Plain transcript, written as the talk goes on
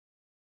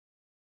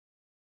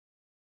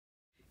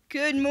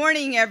Good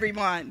morning,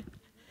 everyone.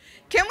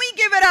 Can we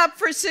give it up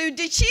for Sue?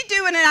 Did she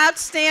do an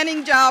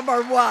outstanding job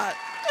or what?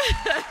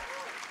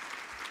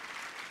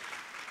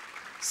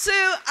 Sue,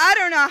 I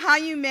don't know how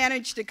you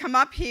managed to come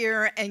up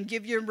here and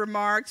give your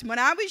remarks. When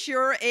I was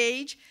your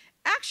age,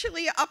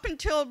 actually up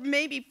until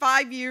maybe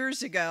 5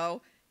 years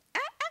ago,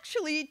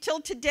 actually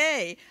till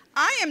today,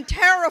 I am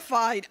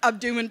terrified of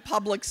doing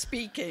public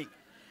speaking.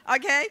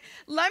 Okay,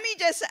 let me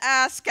just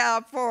ask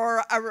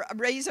for a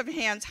raise of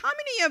hands. How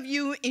many of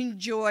you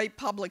enjoy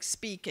public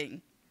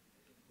speaking?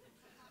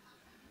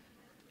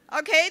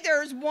 Okay,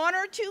 there's 1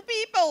 or 2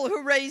 people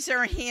who raise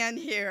their hand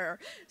here.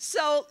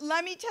 So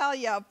let me tell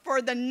you,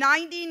 for the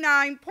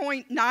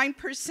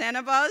 99.9%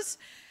 of us,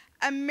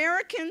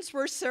 Americans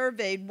were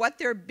surveyed what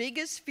their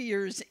biggest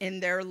fears in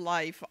their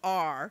life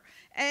are.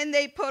 And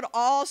they put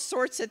all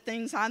sorts of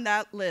things on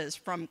that list,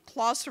 from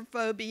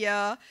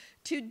claustrophobia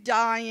to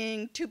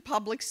dying to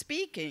public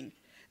speaking.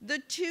 The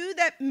 2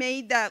 that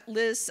made that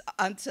list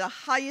onto the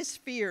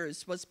highest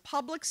fears was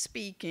public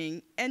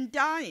speaking and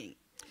dying.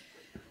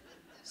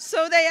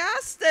 So they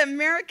asked the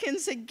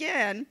Americans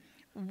again,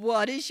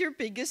 what is your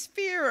biggest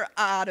fear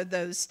out of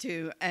those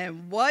 2?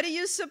 And what do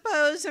you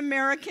suppose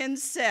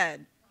Americans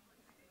said?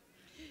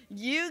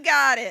 You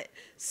got it.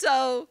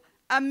 So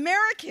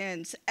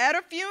Americans at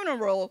a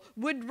funeral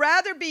would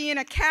rather be in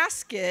a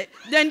casket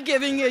than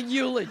giving a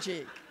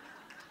eulogy.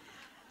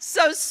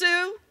 So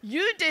Sue,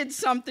 you did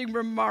something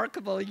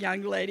remarkable,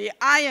 young lady.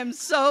 I am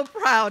so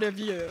proud of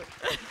you.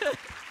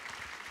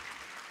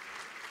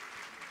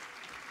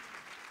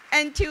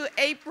 And to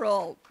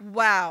April,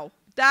 wow,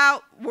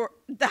 that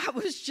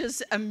was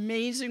just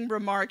amazing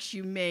remarks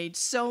you made,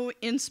 so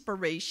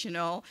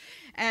inspirational.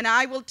 And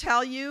I will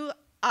tell you,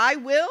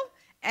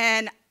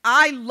 and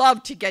I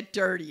love to get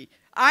dirty.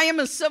 I am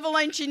a civil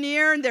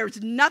engineer, and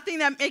there's nothing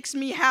that makes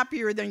me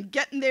happier than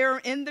getting there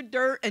in the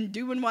dirt and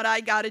doing what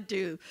I got to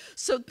do.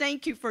 So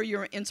thank you for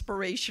your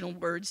inspirational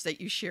words that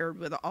you shared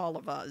with all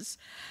of us.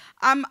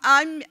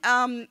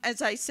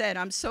 As I said,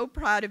 I'm so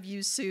proud of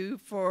you, Sue,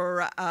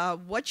 for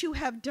what you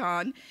have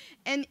done.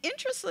 And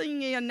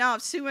interestingly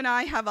enough, Sue and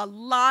I have a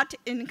lot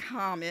in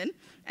common.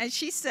 And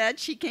she said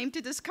she came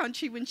to this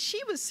country when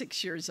she was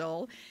 6 years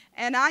old,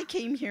 and I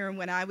came here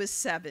when I was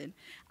 7.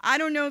 I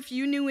don't know if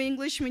you knew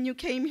English when you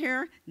came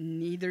here.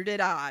 Neither did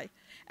I.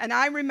 And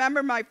I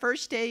remember my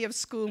first day of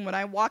school when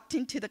I walked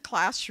into the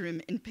classroom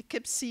in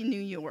Poughkeepsie,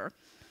 New York.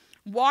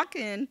 Walk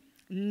in,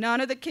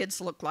 none of the kids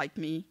looked like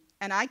me,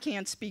 and I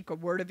can't speak a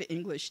word of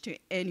English to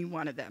any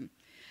one of them.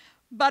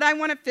 But I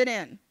want to fit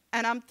in.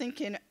 And I'm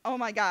thinking, oh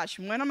my gosh,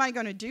 when am I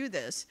going to do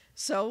this?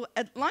 So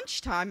at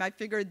lunchtime, I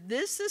figured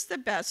this is the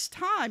best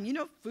time. You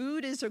know,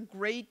 food is a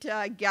great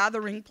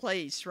gathering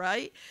place,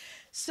 right?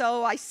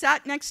 So I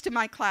sat next to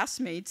my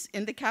classmates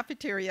in the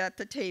cafeteria at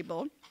the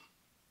table,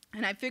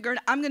 and I figured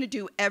I'm going to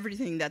do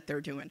everything that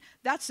they're doing.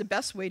 That's the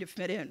best way to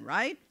fit in,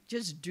 right?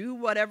 Just do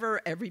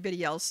whatever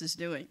everybody else is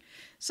doing.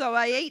 So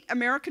I ate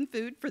American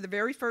food for the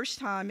very first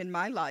time in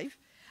my life.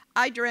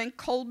 I drank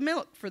cold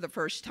milk for the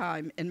first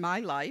time in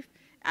my life.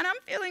 And I'm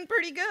feeling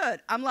pretty good.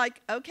 I'm like,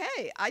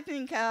 okay, I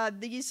think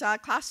these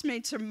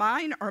classmates of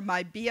mine are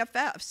my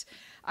BFFs.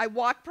 I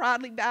walk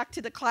proudly back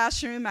to the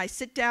classroom, I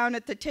sit down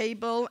at the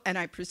table, and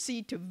I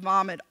proceed to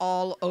vomit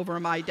all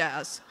over my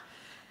desk.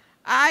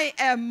 I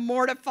am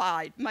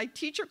mortified. My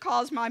teacher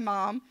calls my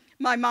mom.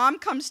 My mom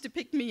comes to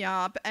pick me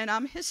up, and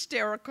I'm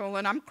hysterical,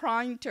 and I'm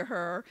crying to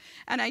her.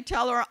 And I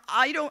tell her,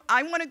 I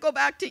want to go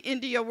back to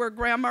India where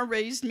Grandma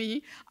raised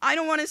me. I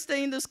don't want to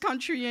stay in this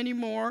country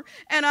anymore,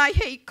 and I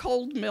hate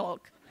cold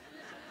milk.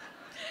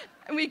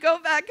 And we go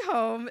back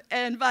home,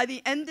 and by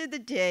the end of the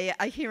day,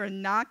 I hear a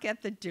knock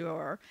at the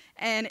door,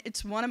 and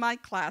it's one of my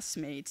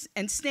classmates.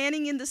 And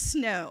standing in the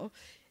snow,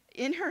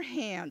 in her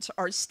hands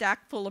are a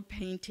stack full of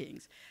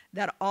paintings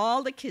that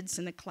all the kids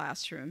in the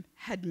classroom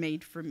had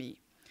made for me,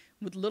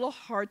 with little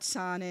hearts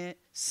on it,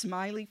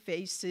 smiley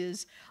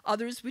faces,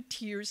 others with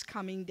tears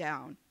coming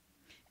down.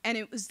 And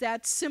it was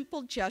that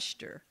simple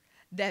gesture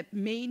that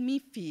made me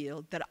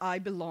feel that I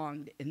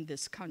belonged in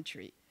this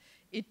country.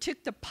 It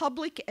took the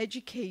public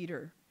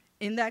educator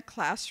in that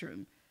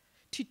classroom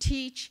to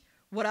teach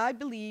what I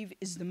believe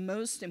is the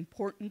most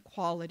important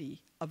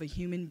quality of a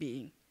human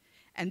being,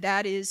 and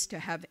that is to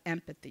have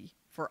empathy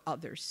for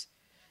others.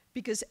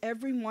 Because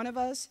every one of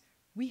us,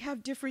 we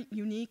have different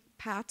unique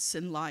paths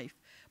in life,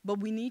 but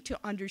we need to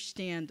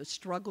understand the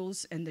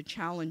struggles and the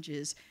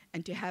challenges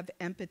and to have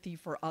empathy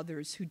for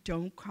others who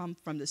don't come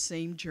from the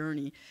same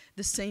journey,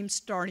 the same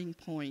starting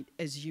point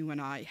as you and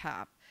I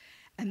have.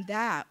 And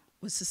that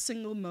was the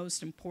single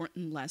most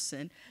important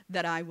lesson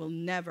that I will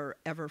never,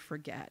 ever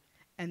forget.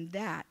 And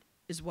that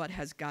is what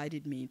has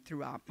guided me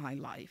throughout my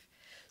life.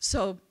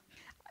 So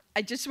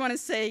I just want to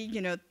say,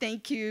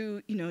 thank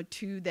you,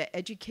 to the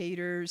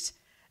educators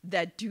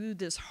that do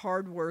this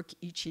hard work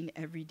each and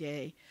every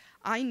day.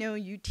 I know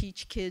you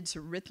teach kids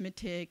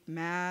arithmetic,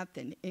 math,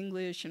 and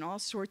English, and all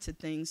sorts of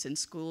things in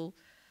school,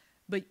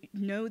 but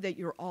know that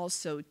you're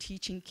also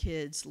teaching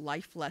kids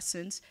life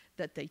lessons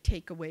that they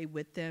take away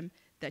with them,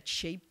 that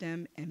shape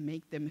them and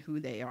make them who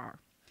they are.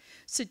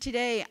 So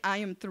today, I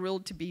am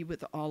thrilled to be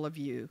with all of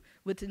you,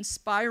 with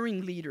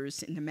inspiring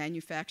leaders in the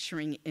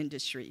manufacturing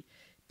industry,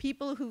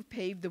 people who've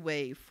paved the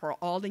way for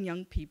all the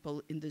young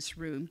people in this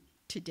room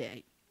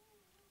today,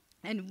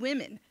 and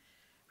women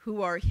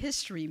who are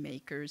history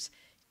makers,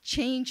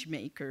 change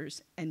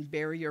makers, and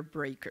barrier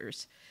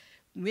breakers.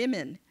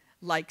 Women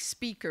like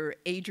Speaker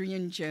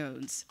Adrienne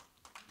Jones.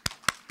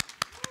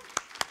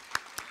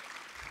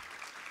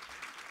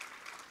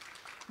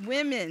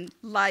 Women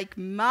like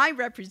my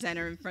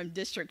representative from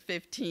District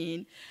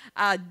 15,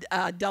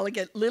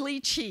 Delegate Lily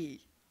Chi.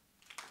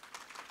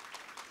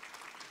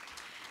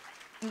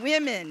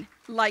 Women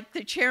like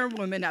the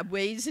chairwoman of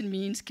Ways and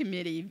Means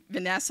Committee,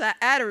 Vanessa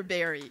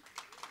Atterbury.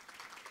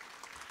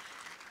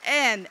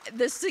 And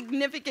the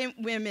significant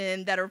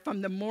women that are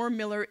from the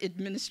Moore-Miller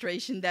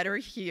administration that are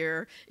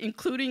here,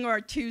 including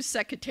our two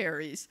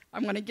secretaries.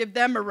 I'm going to give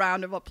them a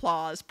round of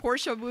applause,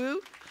 Portia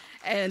Wu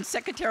and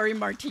Secretary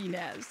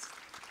Martinez.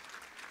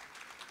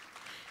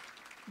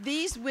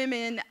 These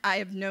women I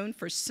have known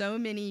for so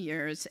many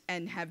years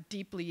and have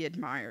deeply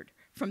admired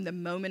from the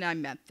moment I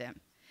met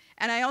them.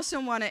 And I also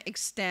want to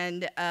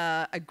extend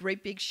a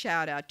great big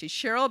shout out to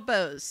Cheryl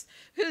Bose,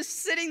 who's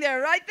sitting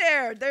there, right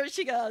there. There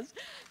she goes.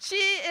 She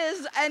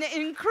is an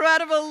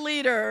incredible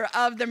leader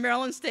of the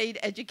Maryland State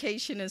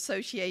Education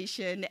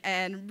Association.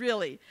 And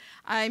really,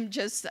 I'm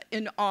just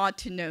in awe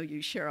to know you,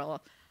 Cheryl.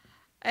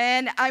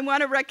 And I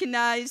want to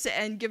recognize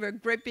and give a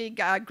great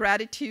big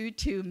gratitude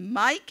to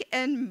Mike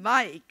and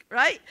Mike,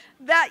 right?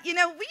 That, you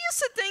know, we used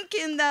to think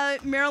in the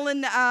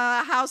Maryland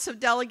House of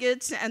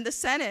Delegates and the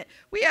Senate,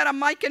 we had a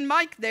Mike and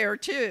Mike there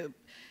too.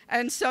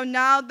 And so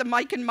now the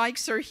Mike and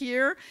Mikes are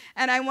here.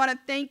 And I want to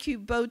thank you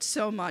both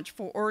so much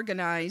for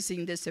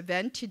organizing this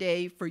event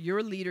today, for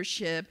your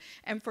leadership,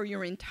 and for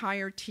your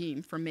entire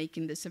team for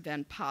making this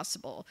event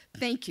possible.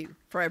 Thank you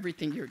for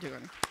everything you're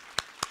doing.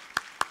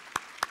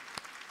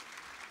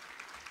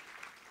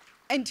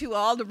 And to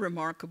all the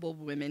remarkable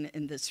women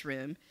in this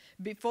room,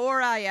 before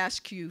I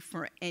ask you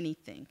for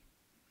anything,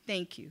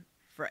 thank you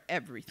for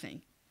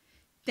everything.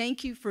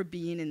 Thank you for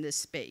being in this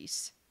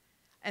space.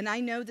 And I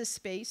know this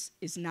space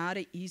is not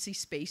an easy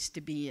space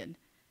to be in.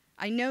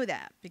 I know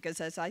that because,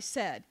 as I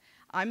said,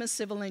 I'm a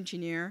civil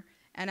engineer,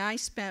 and I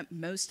spent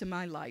most of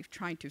my life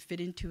trying to fit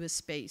into a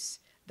space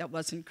that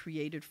wasn't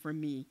created for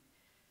me.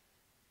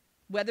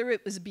 Whether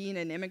it was being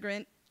an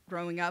immigrant,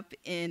 growing up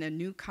in a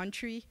new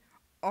country,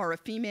 or a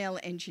female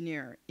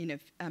engineer in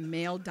a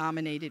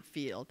male-dominated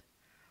field,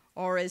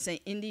 or as an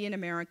Indian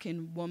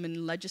American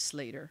woman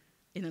legislator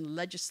in a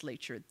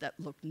legislature that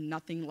looked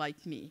nothing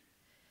like me.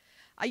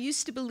 I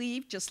used to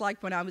believe, just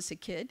like when I was a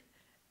kid,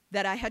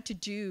 that I had to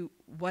do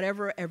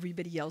whatever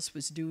everybody else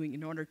was doing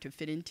in order to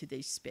fit into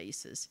these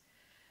spaces.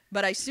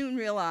 But I soon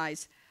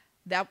realized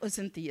that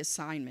wasn't the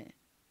assignment.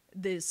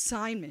 The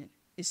assignment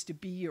is to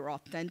be your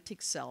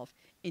authentic self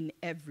in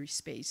every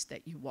space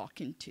that you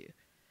walk into.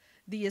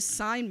 The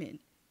assignment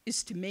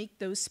is to make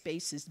those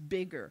spaces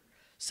bigger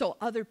so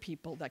other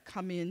people that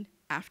come in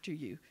after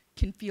you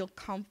can feel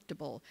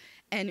comfortable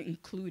and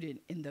included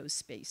in those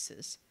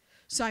spaces.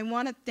 So I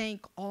want to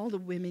thank all the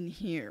women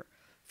here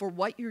for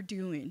what you're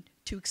doing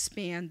to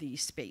expand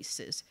these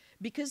spaces.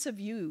 Because of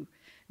you,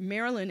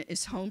 Maryland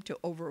is home to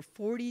over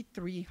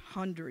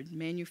 4,300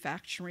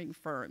 manufacturing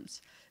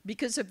firms.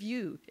 Because of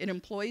you, it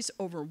employs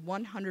over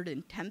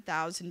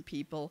 110,000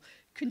 people,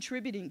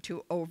 contributing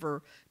to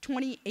over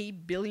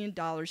 $28 billion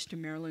to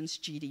Maryland's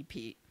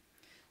GDP.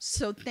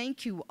 So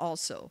thank you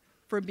also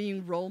for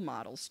being role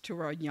models to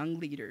our young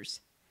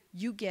leaders.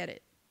 You get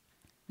it.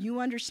 You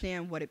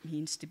understand what it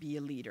means to be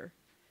a leader.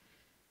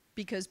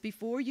 Because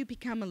before you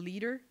become a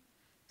leader,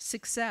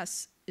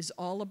 success is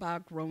all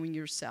about growing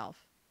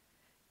yourself.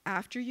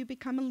 After you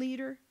become a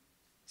leader,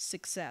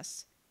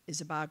 success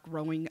is about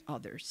growing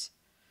others.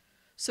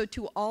 So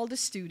to all the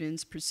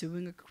students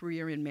pursuing a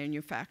career in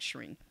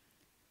manufacturing,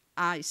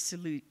 I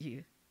salute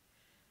you.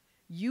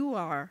 You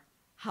are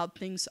how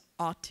things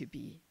ought to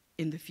be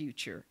in the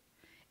future,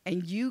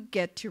 and you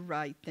get to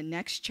write the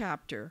next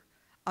chapter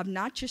of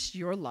not just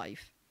your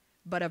life,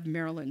 but of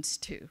Maryland's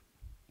too.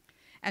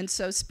 And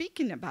so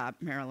speaking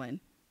about Maryland,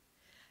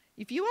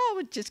 if you all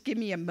would just give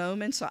me a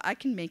moment so I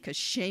can make a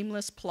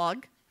shameless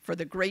plug for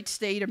the great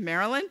state of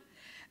Maryland.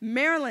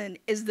 Maryland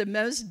is the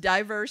most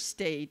diverse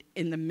state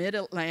in the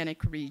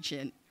Mid-Atlantic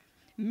region.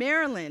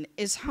 Maryland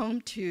is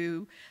home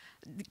to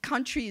the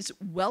country's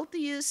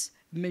wealthiest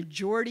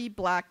majority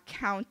Black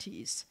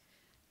counties,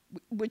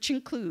 which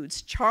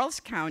includes Charles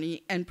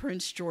County and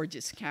Prince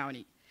George's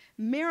County.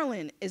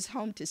 Maryland is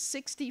home to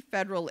 60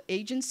 federal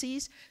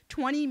agencies,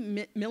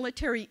 20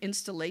 military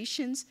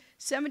installations,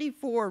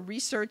 74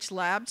 research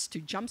labs to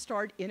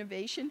jumpstart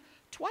innovation,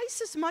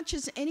 twice as much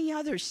as any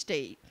other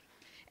state.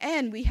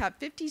 And we have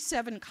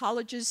 57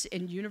 colleges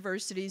and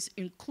universities,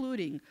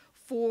 including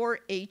 4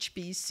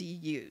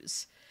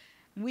 HBCUs.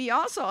 We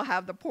also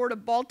have the Port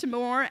of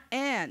Baltimore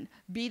and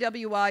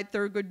BWI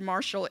Thurgood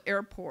Marshall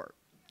Airport.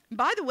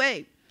 By the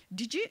way,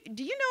 do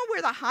you know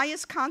where the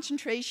highest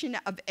concentration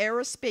of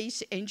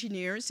aerospace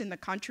engineers in the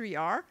country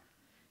are?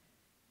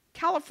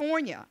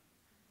 California.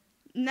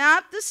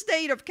 Not the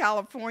state of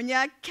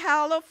California,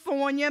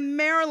 California,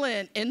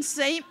 Maryland, in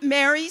St.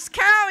 Mary's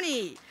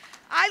County.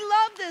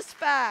 I love this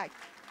fact.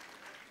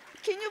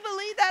 Can you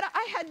believe that?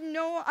 I had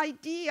no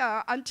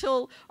idea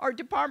until our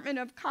Department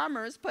of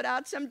Commerce put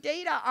out some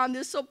data on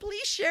this, so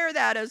please share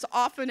that as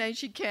often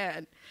as you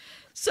can.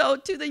 So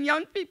to the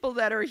young people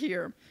that are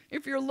here,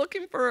 if you're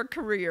looking for a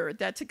career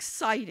that's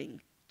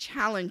exciting,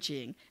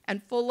 challenging,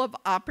 and full of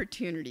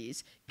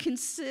opportunities,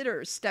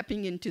 consider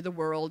stepping into the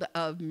world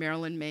of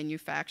Maryland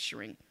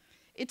manufacturing.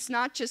 It's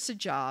not just a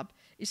job.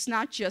 It's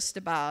not just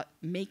about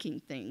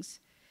making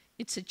things.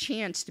 It's a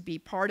chance to be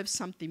part of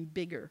something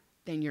bigger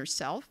than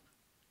yourself,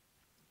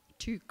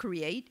 to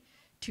create,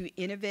 to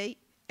innovate,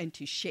 and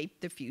to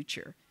shape the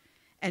future.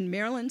 And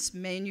Maryland's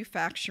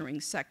manufacturing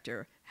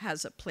sector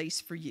has a place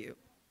for you.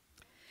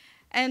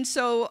 And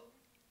so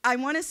I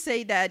want to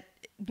say that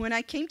when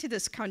I came to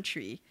this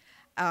country,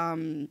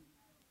 one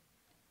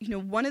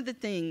of the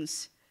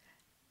things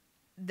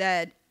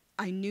that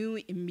I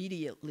knew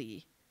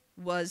immediately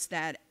was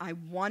that I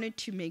wanted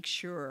to make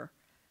sure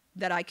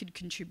that I could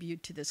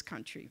contribute to this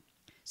country.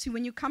 See,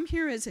 when you come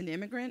here as an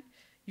immigrant,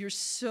 you're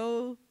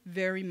so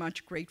very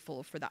much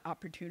grateful for the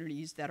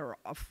opportunities that are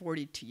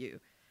afforded to you.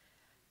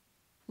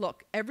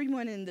 Look,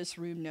 everyone in this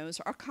room knows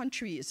our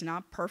country is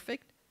not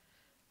perfect,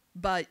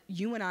 but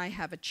you and I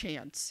have a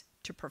chance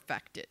to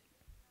perfect it.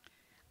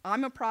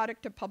 I'm a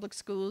product of public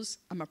schools.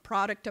 I'm a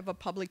product of a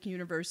public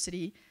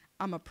university.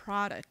 I'm a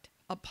product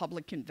of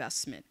public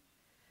investment.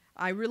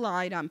 I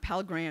relied on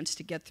Pell Grants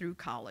to get through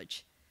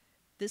college.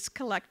 This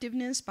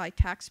collectiveness by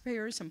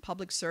taxpayers and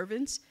public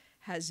servants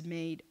has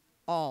made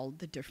all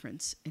the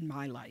difference in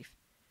my life.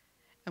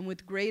 And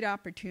with great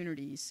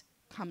opportunities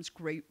comes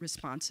great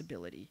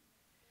responsibility.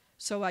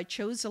 So I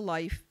chose a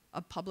life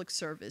of public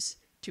service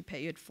to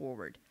pay it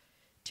forward,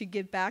 to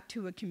give back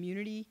to a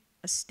community,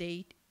 a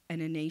state,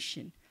 and a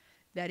nation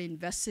that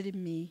invested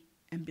in me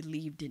and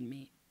believed in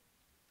me.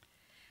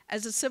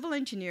 As a civil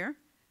engineer,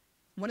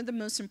 one of the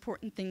most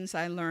important things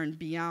I learned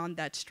beyond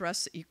that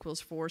stress equals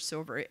force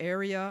over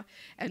area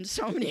and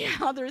so many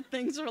other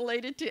things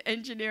related to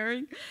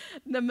engineering,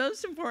 the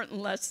most important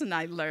lesson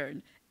I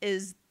learned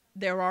is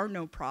there are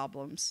no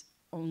problems,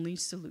 only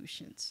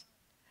solutions.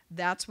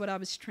 That's what I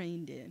was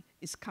trained in,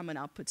 is coming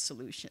up with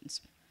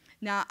solutions.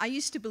 Now, I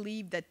used to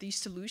believe that these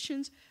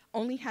solutions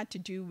only had to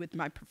do with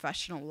my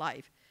professional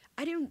life.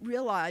 I didn't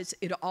realize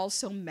it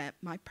also meant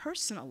my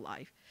personal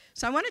life.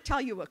 So I want to tell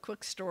you a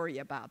quick story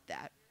about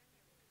that.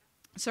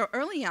 So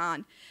early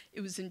on,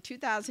 it was in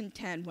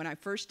 2010 when I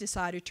first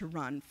decided to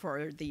run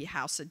for the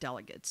House of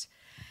Delegates.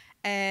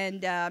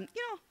 And,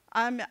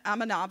 I'm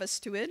a novice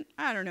to it.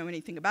 I don't know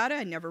anything about it.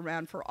 I never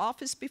ran for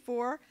office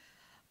before.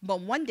 But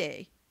one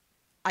day,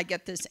 I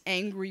get this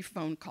angry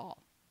phone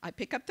call. I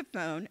pick up the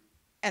phone,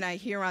 and I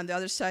hear on the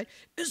other side,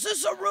 "Is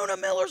this Aruna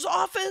Miller's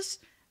office?"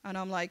 And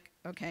I'm like,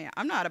 okay,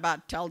 I'm not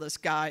about to tell this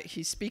guy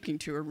he's speaking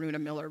to Aruna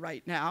Miller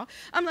right now.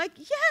 I'm like,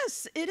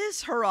 yes, it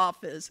is her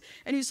office.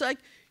 And he's like,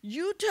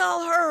 "You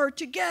tell her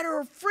to get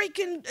her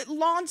freaking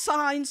lawn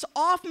signs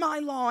off my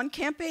lawn,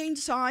 campaign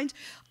signs.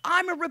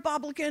 I'm a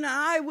Republican, and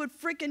I would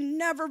freaking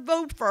never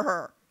vote for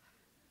her."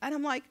 And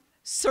I'm like,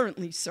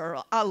 "Certainly,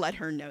 sir, I'll let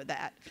her know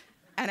that."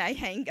 And I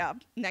hang up.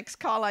 Next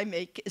call I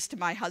make is to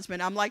my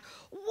husband. I'm like,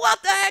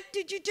 "What the heck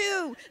did you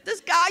do? This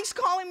guy's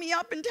calling me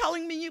up and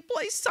telling me you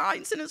placed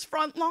signs in his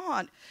front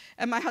lawn."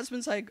 And my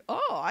husband's like,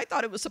 "Oh, I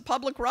thought it was a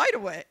public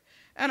right-of-way."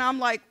 And I'm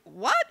like,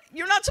 "What?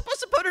 You're not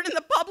supposed to put it in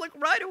the public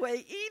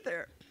right-of-way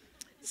either."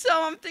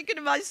 So I'm thinking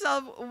to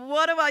myself,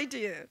 what do I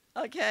do?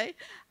 Okay,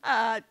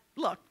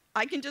 look,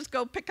 I can just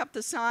go pick up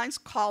the signs,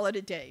 call it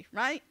a day,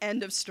 right?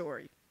 End of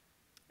story.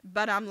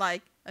 But I'm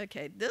like,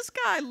 okay, this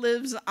guy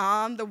lives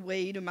on the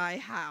way to my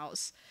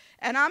house,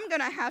 and I'm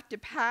going to have to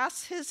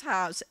pass his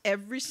house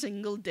every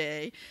single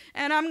day,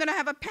 and I'm going to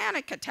have a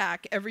panic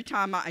attack every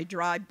time I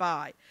drive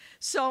by.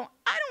 So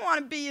I don't want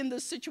to be in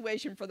this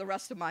situation for the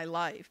rest of my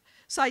life.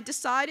 So I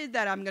decided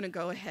that I'm going to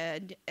go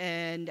ahead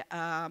and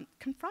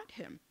confront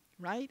him,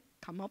 right?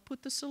 Come up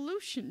with the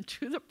solution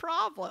to the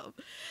problem.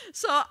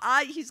 So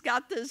he's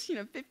got this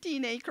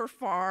 15-acre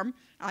farm.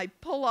 I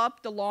pull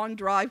up the long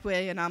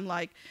driveway, and I'm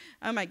like,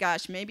 oh my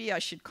gosh, maybe I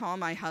should call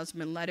my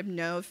husband, let him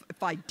know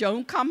if I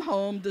don't come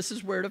home, this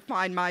is where to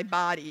find my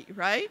body,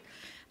 right?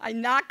 I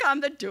knock on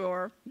the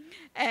door,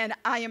 and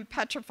I am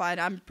petrified.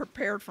 I'm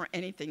prepared for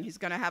anything. He's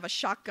going to have a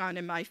shotgun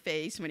in my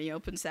face when he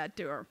opens that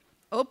door.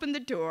 Open the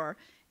door,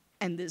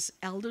 and this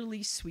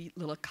elderly, sweet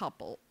little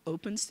couple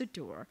opens the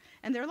door,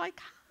 and they're like,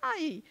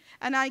 "Hi."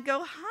 And I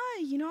go, "Hi,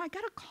 I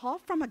got a call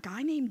from a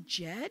guy named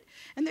Jed."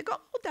 And they go,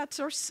 "Oh, that's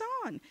our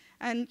son."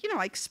 And,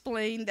 I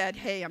explained that,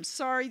 "Hey, I'm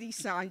sorry, these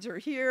signs are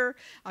here.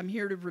 I'm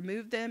here to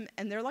remove them."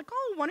 And they're like,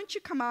 "Oh, why don't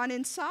you come on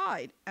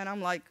inside?" And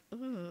I'm like,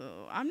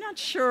 "Oh, I'm not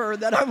sure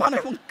that I want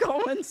to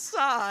go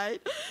inside."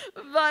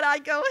 But I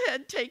go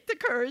ahead, take the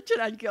courage,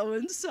 and I go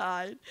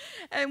inside.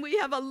 And we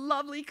have a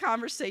lovely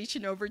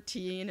conversation over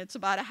tea, and it's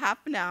about a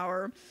half an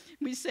hour.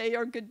 We say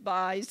our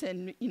goodbyes,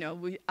 and,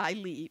 I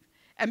leave.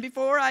 And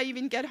before I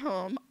even get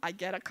home, I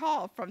get a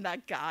call from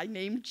that guy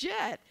named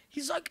Jed.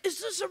 He's like, is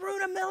this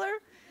Aruna Miller?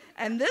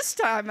 And this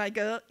time I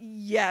go,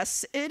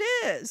 yes, it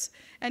is.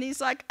 And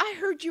he's like, I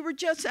heard you were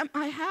just at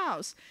my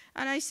house.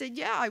 And I said,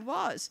 yeah, I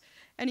was.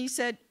 And he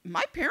said,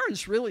 my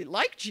parents really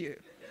liked you.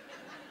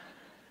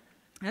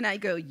 And I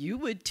go, you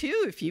would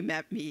too if you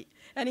met me.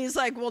 And he's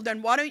like, well,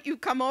 then why don't you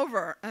come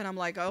over? And I'm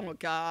like, oh,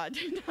 God,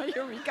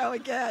 here we go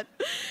again.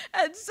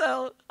 And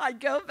so I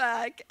go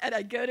back and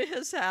I go to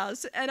his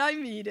house and I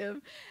meet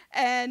him.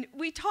 And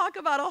we talk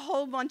about a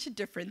whole bunch of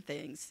different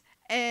things.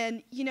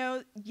 And, you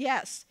know,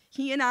 yes,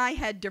 he and I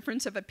had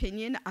difference of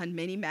opinion on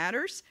many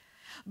matters.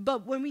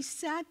 But when we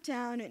sat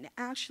down and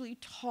actually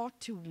talked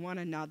to one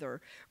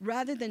another,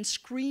 rather than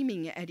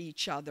screaming at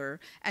each other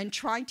and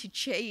trying to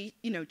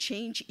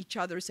change each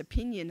other's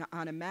opinion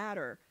on a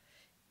matter,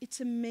 it's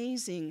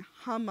amazing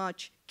how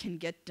much can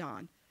get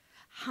done,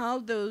 how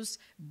those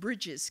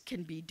bridges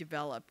can be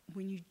developed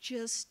when you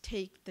just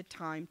take the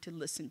time to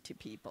listen to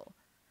people.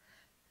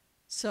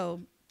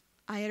 So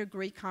I had a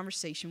great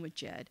conversation with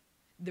Jed.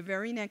 The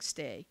very next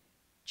day,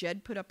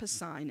 Jed put up a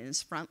sign in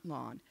his front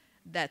lawn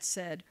that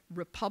said,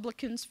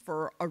 Republicans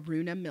for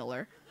Aruna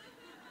Miller.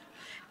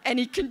 And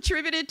he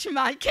contributed to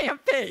my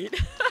campaign.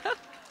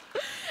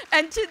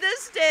 And to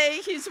this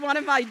day, he's one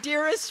of my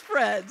dearest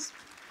friends.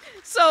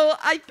 So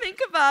I think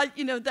about,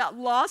 you know, that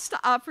lost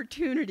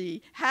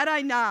opportunity. Had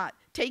I not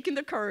taken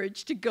the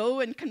courage to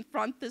go and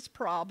confront this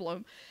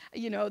problem,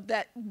 you know,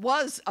 that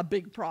was a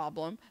big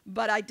problem,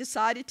 but I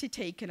decided to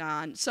take it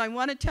on. So I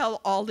want to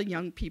tell all the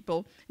young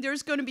people,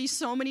 there's going to be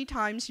so many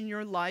times in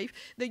your life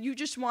that you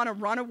just want to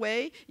run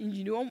away and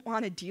you don't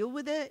want to deal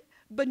with it,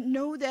 but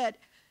know that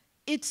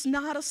it's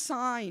not a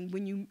sign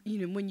when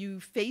you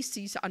face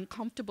these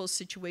uncomfortable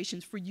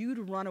situations for you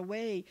to run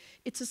away.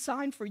 It's a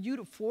sign for you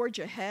to forge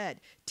ahead,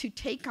 to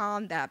take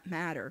on that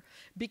matter,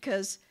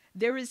 because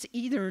there is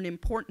either an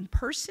important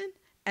person,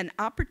 an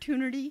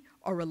opportunity,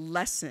 or a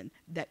lesson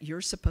that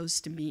you're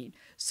supposed to meet.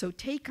 So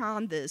take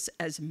on this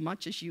as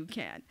much as you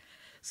can.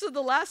 So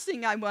the last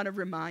thing I want to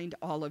remind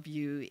all of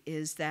you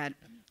is that,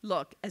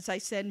 look, as I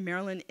said,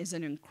 Maryland is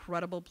an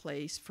incredible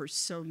place for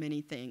so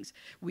many things.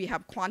 We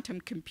have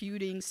quantum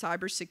computing,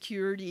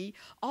 cybersecurity,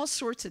 all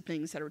sorts of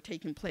things that are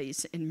taking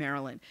place in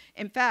Maryland.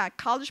 In fact,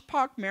 College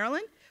Park,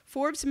 Maryland,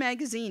 Forbes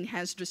magazine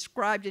has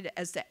described it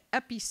as the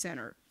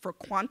epicenter for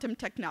quantum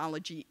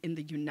technology in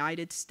the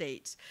United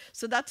States.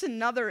 So that's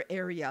another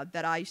area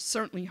that I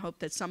certainly hope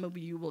that some of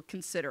you will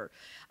consider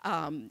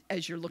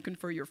as you're looking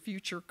for your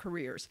future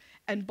careers.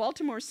 And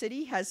Baltimore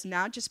City has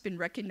now just been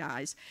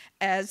recognized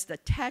as the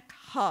tech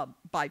hub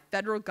by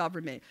federal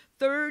government.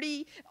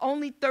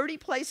 Only 30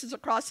 places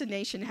across the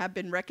nation have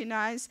been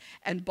recognized,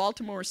 and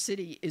Baltimore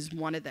City is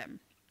one of them.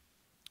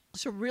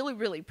 So really,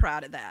 really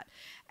proud of that.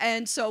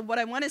 And so what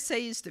I want to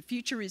say is the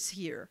future is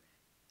here,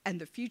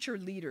 and the future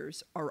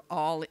leaders are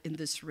all in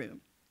this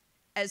room.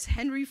 As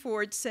Henry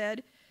Ford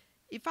said,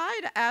 if I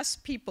had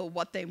asked people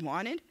what they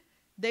wanted,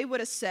 they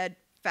would have said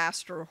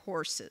faster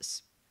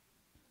horses.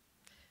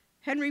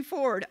 Henry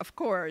Ford, of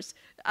course,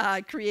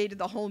 created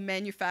the whole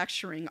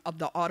manufacturing of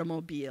the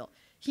automobile.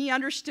 He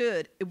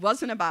understood it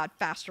wasn't about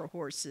faster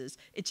horses.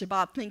 It's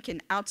about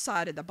thinking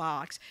outside of the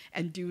box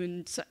and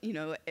doing,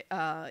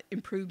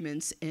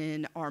 improvements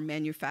in our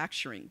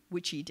manufacturing,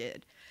 which he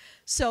did.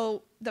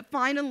 So the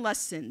final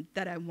lesson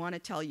that I want to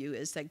tell you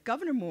is that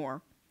Governor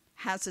Moore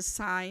has a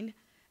sign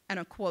and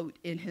a quote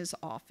in his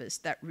office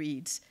that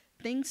reads,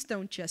 "Things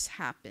don't just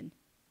happen,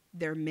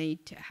 they're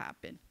made to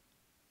happen."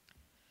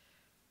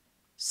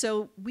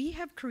 So we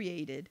have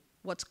created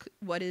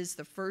what is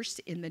the first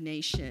in the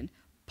nation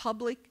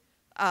public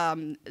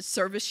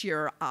service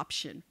year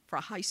option for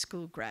high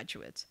school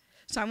graduates.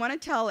 So I want to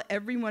tell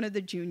every one of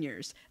the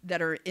juniors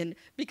that are in,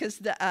 because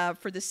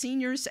for the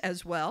seniors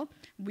as well,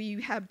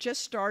 we have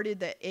just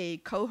started a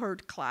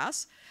cohort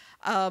class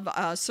of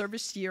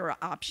service year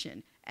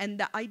option. And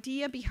the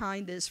idea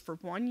behind this for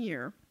 1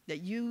 year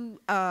that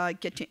you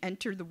get to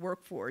enter the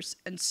workforce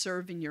and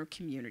serve in your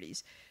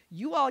communities.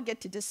 You all get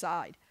to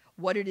decide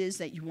what it is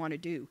that you want to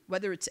do,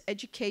 whether it's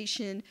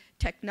education,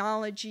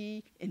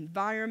 technology,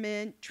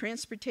 environment,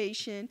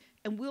 transportation,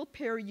 and we'll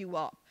pair you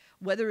up,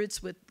 whether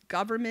it's with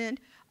government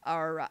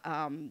or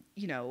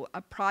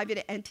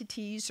private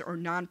entities or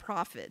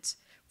nonprofits.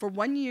 For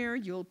 1 year,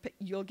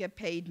 you'll get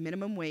paid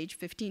minimum wage,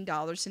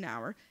 $15 an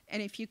hour,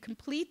 and if you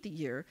complete the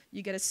year,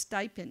 you get a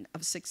stipend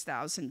of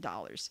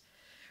 $6,000.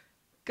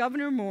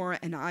 Governor Moore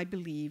and I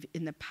believe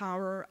in the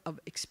power of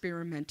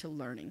experimental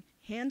learning.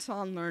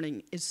 Hands-on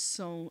learning is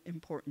so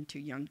important to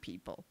young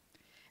people.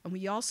 And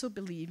we also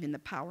believe in the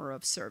power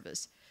of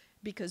service,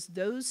 because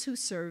those who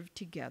serve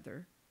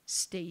together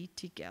stay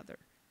together.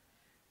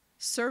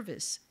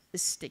 Service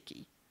is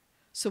sticky.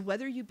 So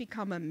whether you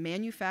become a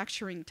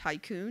manufacturing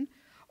tycoon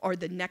or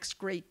the next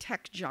great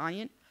tech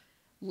giant,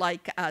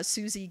 like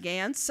Susie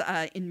Gantz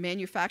in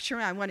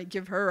manufacturing, I want to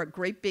give her a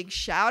great big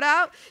shout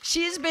out.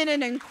 She's been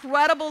an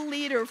incredible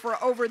leader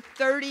for over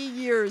 30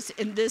 years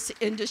in this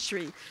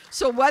industry.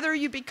 So whether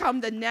you become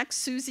the next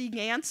Susie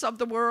Gantz of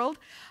the world,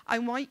 I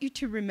want you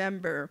to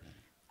remember,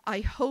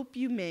 I hope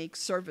you make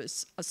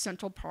service a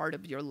central part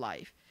of your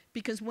life,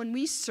 Because when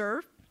we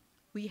serve,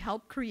 we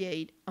help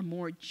create a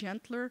more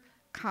gentler,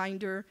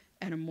 kinder,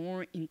 and a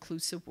more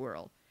inclusive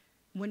world.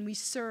 When we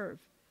serve,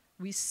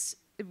 we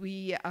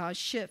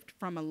shift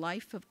from a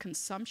life of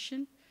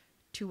consumption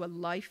to a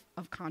life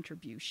of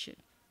contribution.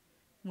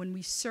 When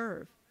we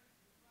serve,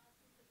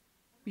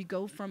 we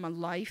go from a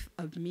life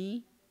of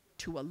me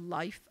to a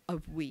life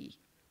of we.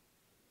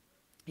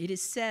 It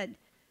is said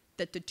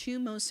that the two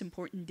most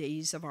important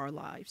days of our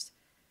lives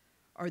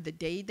are the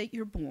day that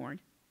you're born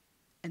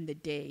and the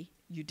day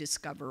you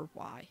discover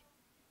why.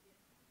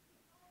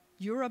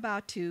 You're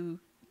about to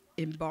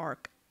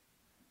embark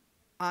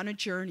on a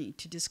journey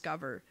to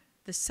discover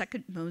the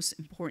second most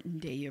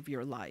important day of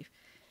your life,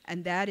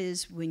 and that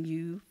is when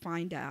you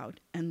find out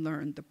and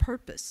learn the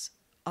purpose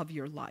of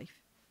your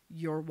life,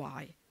 your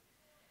why.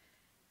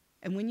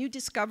 And when you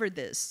discover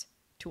this,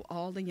 to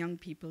all the young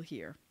people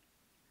here,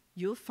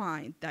 you'll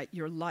find that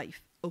your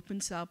life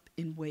opens up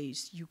in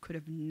ways you could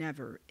have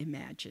never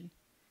imagined.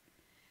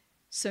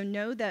 So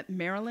know that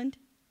Maryland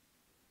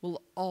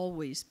will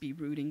always be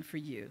rooting for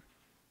you.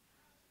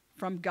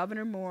 From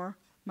Governor Moore,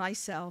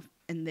 myself,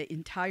 and the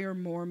entire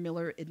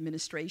Moore-Miller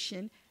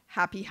administration,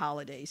 happy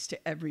holidays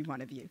to every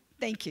one of you.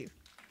 Thank you.